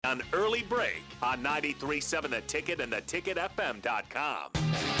on Early Break on 93.7 The Ticket and theticketfm.com.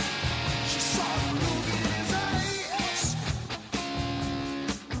 She saw the look in his eyes.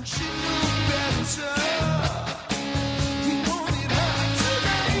 She knew better. He wanted her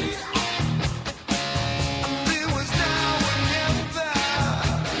today. And it was now or never.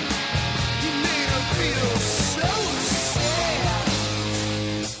 He made her feel so sad.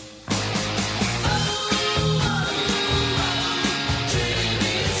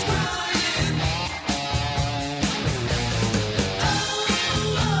 Jamie's crying.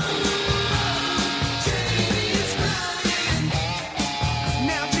 Jamie's crying.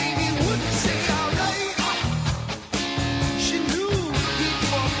 Now Jamie wouldn't say alright. She knew he'd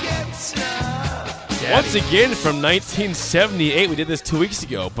forget her. Once again from 1978. We did this 2 weeks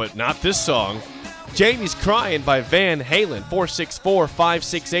ago, but not this song. Jamie's Crying by Van Halen.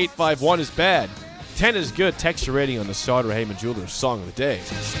 464-568-51 is bad. 10 is good. Text your rating on the Sauter Heyman Jewelers Song of the Day.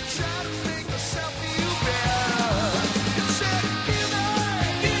 She tried to make herself feel better. It said,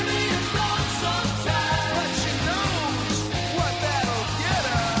 give me a thought sometime. But she knows what that'll get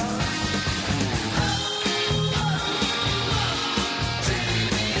her.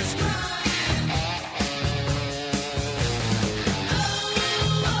 Jamie is crying.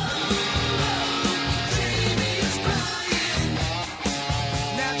 Jamie is crying.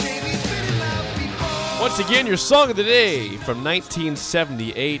 Now Jamie's been in love before. Once again, your Song of the Day from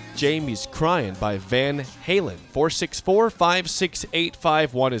 1978. Jamie's Crying by Van Halen.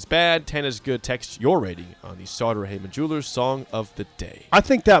 464-568-51 is bad. 10 is good. Text your rating on the Sauter Heyman Jewelers Song of the Day. I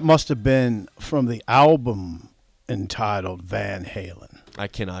think that must have been from the album entitled Van Halen. I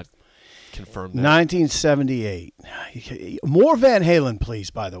cannot confirm that. 1978. More Van Halen, please,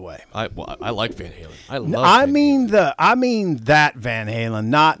 by the way. I like Van Halen. I love I Van mean Halen. that Van Halen,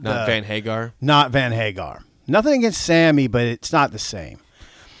 not Van Hagar. Not Van Hagar. Nothing against Sammy, but it's not the same.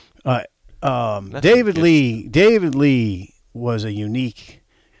 David Lee is a unique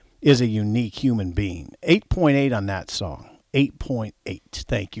human being. 8.8 on that song. 8.8.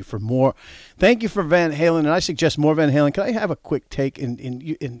 Thank you for Van Halen, and I suggest more Van Halen. Can I have a quick take?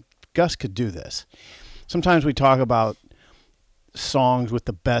 And Gus could do this. Sometimes we talk about songs with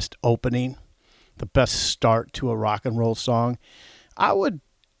the best opening, the best start to a rock and roll song. I would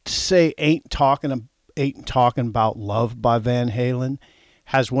say Ain't Talking About Love by Van Halen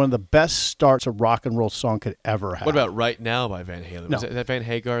has one of the best starts a rock and roll song could ever have. What about Right Now by Van Halen? No. Is that Van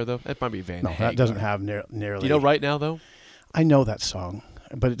Hagar, though? That might be Van Hagar. No, that doesn't have nearly. Do you know Right Now, though? I know that song,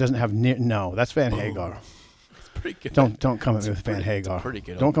 but it doesn't have no. That's Van Hagar. It's pretty good. Don't come at me with Van Hagar. Pretty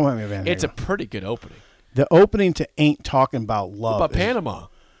good. Don't come at me with Van Hagar. It's a pretty good opening. The opening to Ain't Talking About Love. What about Panama?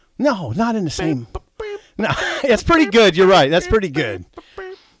 No, not in the same. No, it's pretty good. You're right. That's pretty good.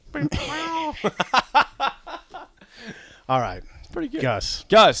 All right. Pretty good. Gus.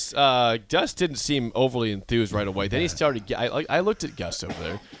 Gus didn't seem overly enthused right away. Then he started. I looked at Gus over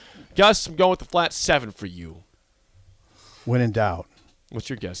there. Gus, I'm going with the flat 7 for you. When in doubt. What's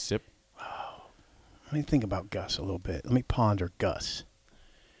your guess, Sip? Let me think about Gus a little bit. Let me ponder Gus.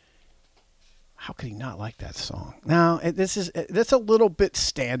 How could he not like that song? Now, that's a little bit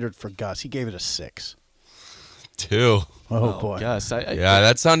standard for Gus. He gave it a 6. 2. Oh boy. Gus.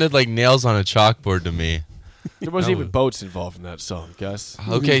 That sounded like nails on a chalkboard to me. There wasn't even boats involved in that song, Gus.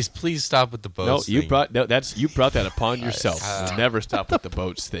 Okay, please stop with the boats. You brought that upon yourself. Never stop with the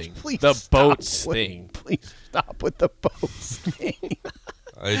boats thing. Please the stop boats with- thing. Please stop with the boats thing.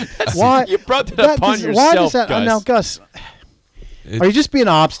 I- Why? You brought that upon Why yourself, does that? Gus. Now, Gus, It- are you just being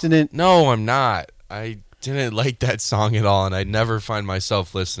obstinate? No, I'm not. I didn't like that song at all, and I'd never find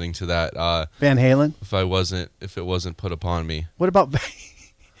myself listening to that Van Halen? if it wasn't put upon me. What about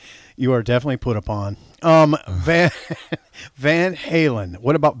you are definitely put upon. Van Halen.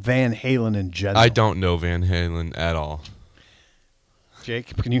 What about Van Halen in general? I don't know Van Halen at all.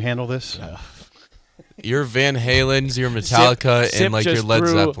 Jake, can you handle this? Your Van Halen's, your Metallica, Sip and like your just Led threw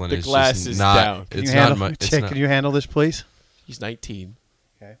Zeppelin the is glasses just not. down. Can It's you not handle, my. It's Jake, not, can you handle this, please? He's 19.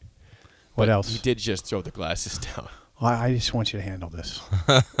 Okay. What else? He did just throw the glasses down. I just want you to handle this.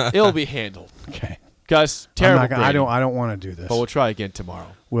 It'll be handled. Okay. Gus, I'm terrible not gonna, I grading, don't want to do this. but we'll try again tomorrow.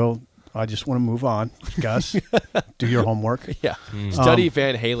 Well, I just want to move on. Gus, do your homework. Yeah. Study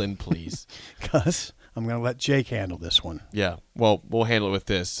Van Halen, please. Gus, I'm going to let Jake handle this one. Yeah. Well, we'll handle it with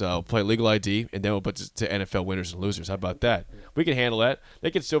this. We'll play Legal ID, and then we'll put it to NFL winners and losers. How about that? We can handle that.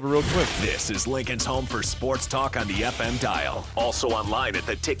 They can silver real quick. This is Lincoln's home for sports talk on the FM dial. Also online at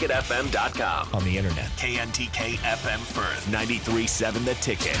theticketfm.com. On the internet. KNTK FM Firth. 93.7 The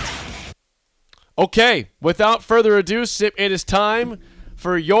Ticket. Okay. Without further ado, Sip, it is time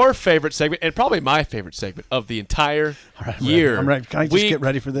for your favorite segment, and probably my favorite segment of the entire year. I'm ready. Can I just get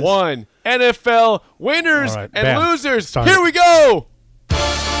ready for this? Week 1, NFL winners All right, and bam. losers. Start Here it. we go.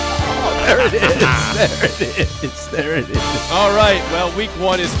 There it is. There it is. All right. Well, week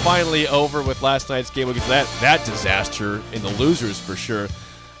 1 is finally over with last night's game. Look at that disaster in the losers for sure.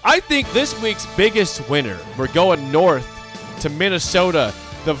 I think this week's biggest winner, we're going north to Minnesota.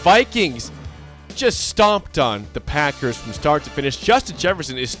 The Vikings just stomped on the Packers from start to finish. Justin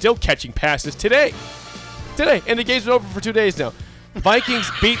Jefferson is still catching passes today. And the game's been over for 2 days now.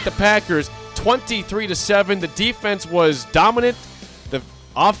 Vikings beat the Packers 23-7. The defense was dominant. The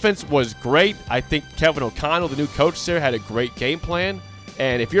offense was great. I think Kevin O'Connell, the new coach there, had a great game plan.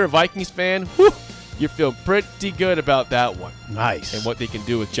 And if you're a Vikings fan, you feel pretty good about that one. Nice. And what they can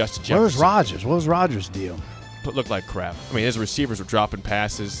do with Justin Jefferson. Where was Rodgers? What was Rodgers' deal? It looked like crap. I mean, his receivers were dropping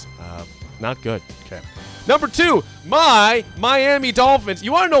passes. Not good. Okay. Number 2, my Miami Dolphins.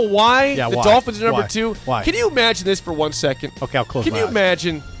 You want to know why Yeah, the why? Dolphins are number Why? 2? Why? Can you imagine this for 1 second? Okay, I'll close Can my you eyes.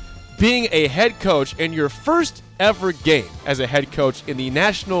 imagine being a head coach in your first ever game as a head coach in the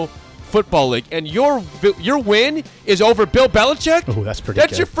National Football League, and your win is over Bill Belichick? Oh, that's pretty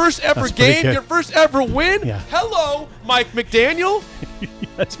That's good. your first ever That's pretty game, good. your first ever win? Yeah. Hello, Mike McDaniel.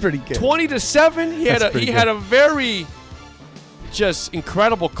 That's pretty good. 20-7. He That's pretty had good. a very just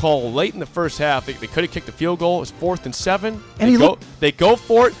incredible call late in the first half. They could have kicked the field goal. It was 4th and 7. And They go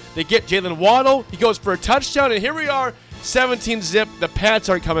for it. They get Jalen Waddle. He goes for a touchdown, and here we are, 17-zip. The Pats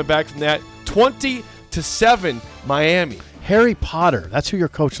aren't coming back from that. 20-7, Miami. Harry Potter. That's who your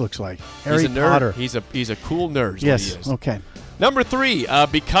coach looks like. Harry He's a nerd. Potter. He's a cool nerd. Is Yes. what he is. Okay. Number 3,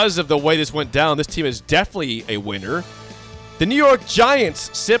 because of the way this went down, this team is definitely a winner. The New York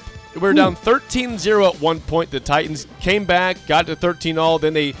Giants were down 13-0 at one point. The Titans came back, got to 13-all.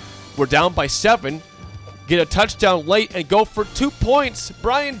 Then they were down by 7, get a touchdown late, and go for 2 points.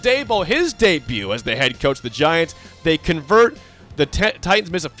 Brian Daboll, his debut as the head coach of the Giants. They convert. The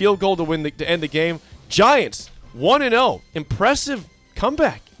Titans miss a field goal to end the game. Giants 1-0. Impressive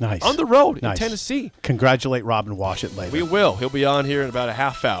comeback. Nice. On the road Nice. in Tennessee. Congratulate Robin Washut later. We will. He'll be on here in about a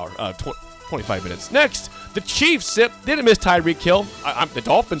half hour, 25 minutes. Next, the Chiefs didn't miss Tyreek Hill. The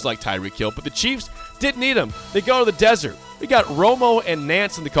Dolphins like Tyreek Hill, but the Chiefs didn't need him. They go to the desert. We got Romo and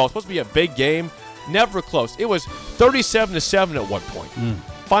Nance in the call. It's supposed to be a big game. Never close. It was 37-7 at one point.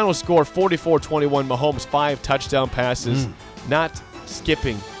 Final score 44-21. Mahomes 5 touchdown passes. Not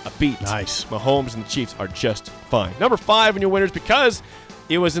skipping a beat. Nice. Mahomes and the Chiefs are just fine. Number 5 in your winners because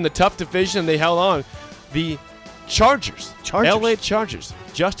it was in the tough division. They held on. The Chargers. LA Chargers.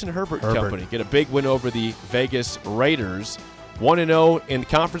 Justin Herbert Company get a big win over the Vegas Raiders. 1-0 in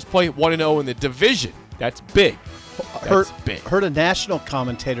conference play, 1-0 in the division. That's big. That's big. Heard a national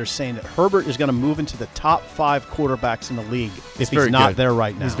commentator saying that Herbert is going to move into the top 5 quarterbacks in the league if he's not there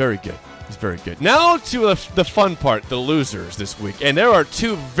right now. He's very good. He's very good. Now to the fun part, the losers this week. And there are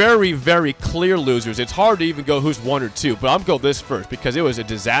 2 very, very clear losers. It's hard to even go who's 1 or 2, but I'm going this first because it was a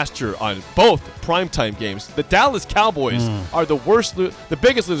disaster on both primetime games. The Dallas Cowboys are the worst, the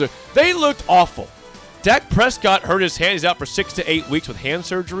biggest loser. They looked awful. Dak Prescott hurt his hand. He's out for 6 to 8 weeks with hand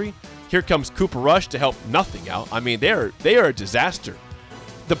surgery. Here comes Cooper Rush to help nothing out. I mean, they are a disaster.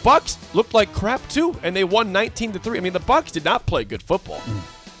 The Bucs looked like crap too, and they won 19-3. I mean, the Bucs did not play good football.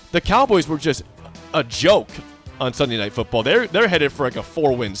 The Cowboys were just a joke on Sunday Night Football. They're headed for like a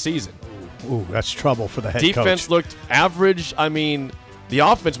 4-win season. Ooh, that's trouble for the head Defense coach. looked average. I mean, the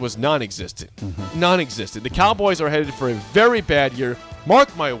offense was non-existent. Non-existent. The Cowboys are headed for a very bad year.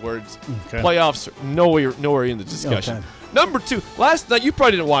 Mark my words. Okay. Playoffs are nowhere in the discussion. Okay. Number 2, last night, you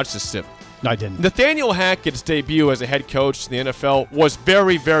probably didn't watch this, Sip. No, I didn't. Nathaniel Hackett's debut as a head coach in the NFL was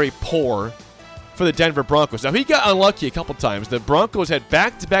very, very poor for the Denver Broncos. Now, he got unlucky a couple times. The Broncos had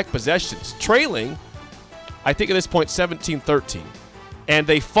back-to-back possessions, trailing, I think at this point, 17-13. And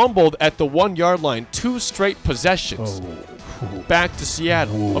they fumbled at the 1-yard line 2 straight possessions back to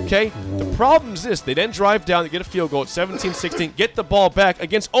Seattle. Okay? The problem is this. They then drive down, they get a field goal at 17-16, get the ball back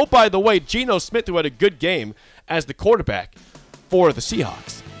against, oh, by the way, Geno Smith, who had a good game as the quarterback for the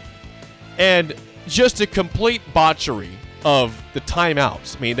Seahawks. And just a complete botchery of the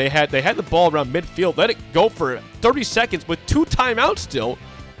timeouts. I mean, they had the ball around midfield, let it go for 30 seconds with 2 timeouts still.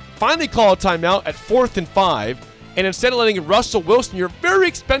 Finally call a timeout at 4th and 5, and instead of letting Russell Wilson, your very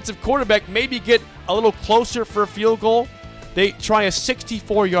expensive quarterback, maybe get a little closer for a field goal, they try a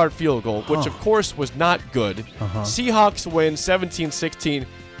 64-yard field goal, which of course was not good. Seahawks win 17-16.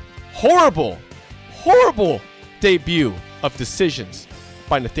 Horrible debut of decisions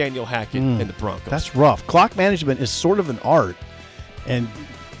by Nathaniel Hackett and the Broncos. That's rough. Clock management is sort of an art, and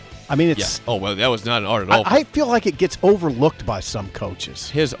I mean, Yeah. it's. Oh, well, that was not an art at all. I feel like it gets overlooked by some coaches.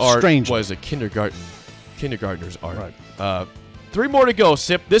 His art Strangely. was a kindergartner's art. Right. 3 more to go,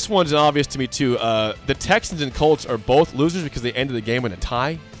 Sip. This one's obvious to me, too. The Texans and Colts are both losers because they ended the game in a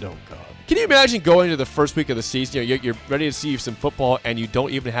tie. Oh, God. Can you imagine going into the first week of the season, you're ready to see some football, and you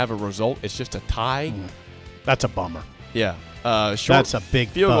don't even have a result? It's just a tie? That's a bummer. Yeah. Short That's a big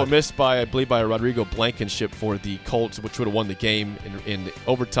field goal thud. missed by, I believe, by Rodrigo Blankenship for the Colts, which would have won the game in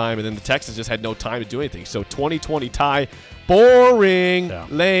overtime, and then the Texans just had no time to do anything. So 2020 tie, boring, Yeah.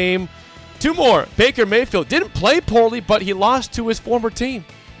 lame. 2 more. Baker Mayfield didn't play poorly, but he lost to his former team.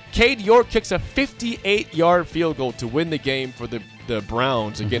 Cade York kicks a 58-yard field goal to win the game for the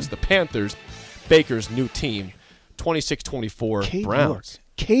Browns against the Panthers, Baker's new team, 26-24 Browns.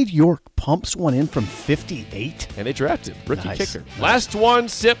 Cade York pumps one in from 58. And they drafted him, rookie Nice. kicker. Nice. Last one,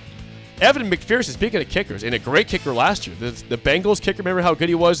 Sip. Evan McPherson, speaking of kickers, and a great kicker last year. The Bengals kicker, remember how good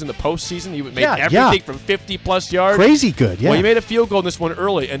he was in the postseason? He would make everything from 50-plus yards. Crazy good, yeah. Well, he made a field goal in this one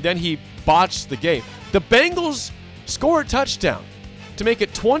early, and then he botched the game. The Bengals scored a touchdown to make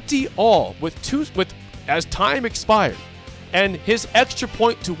it 20-all as time expired. And his extra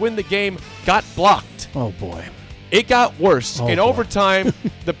point to win the game got blocked. Oh, boy. It got worse. Oh, In boy. overtime,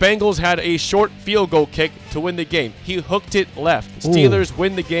 the Bengals had a short field goal kick to win the game. He hooked it left. The Steelers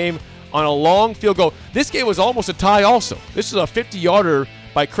win the game on a long field goal. This game was almost a tie also. This is a 50-yarder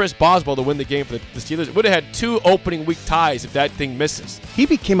by Chris Boswell to win the game for the Steelers. It would have had 2 opening week ties if that thing misses. He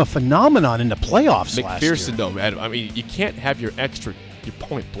became a phenomenon in the playoffs last year. McPherson, though, man, I mean, you can't have your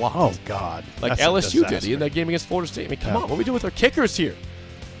point blocked. Oh, God. Like That's a LSU did disaster. in that game against Florida State. I mean, come Yeah. on, what do we do with our kickers here?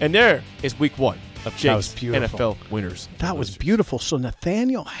 And there is week 1 of That was Jake's beautiful. NFL winners. That was Losers. beautiful. So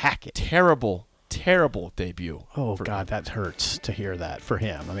Nathaniel Hackett. Terrible debut. Oh, God, that hurts to hear that for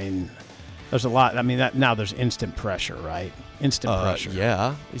him. I mean, there's a lot. I mean, now there's instant pressure, right? Instant pressure.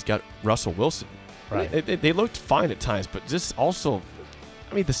 Yeah, he's got Russell Wilson. Right. They looked fine at times, but just also,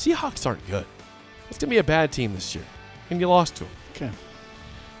 I mean, the Seahawks aren't good. It's going to be a bad team this year. And you lost to them. Okay.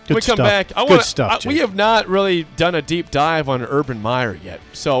 When we Good come stuff. back, Good stuff, we Jake. have not really done a deep dive on Urban Meyer yet.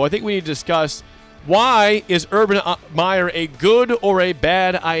 So I think we need to discuss why is Urban Meyer a good or a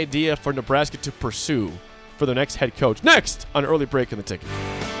bad idea for Nebraska to pursue for the next head coach. Next on Early Break in the Ticket.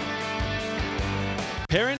 Parents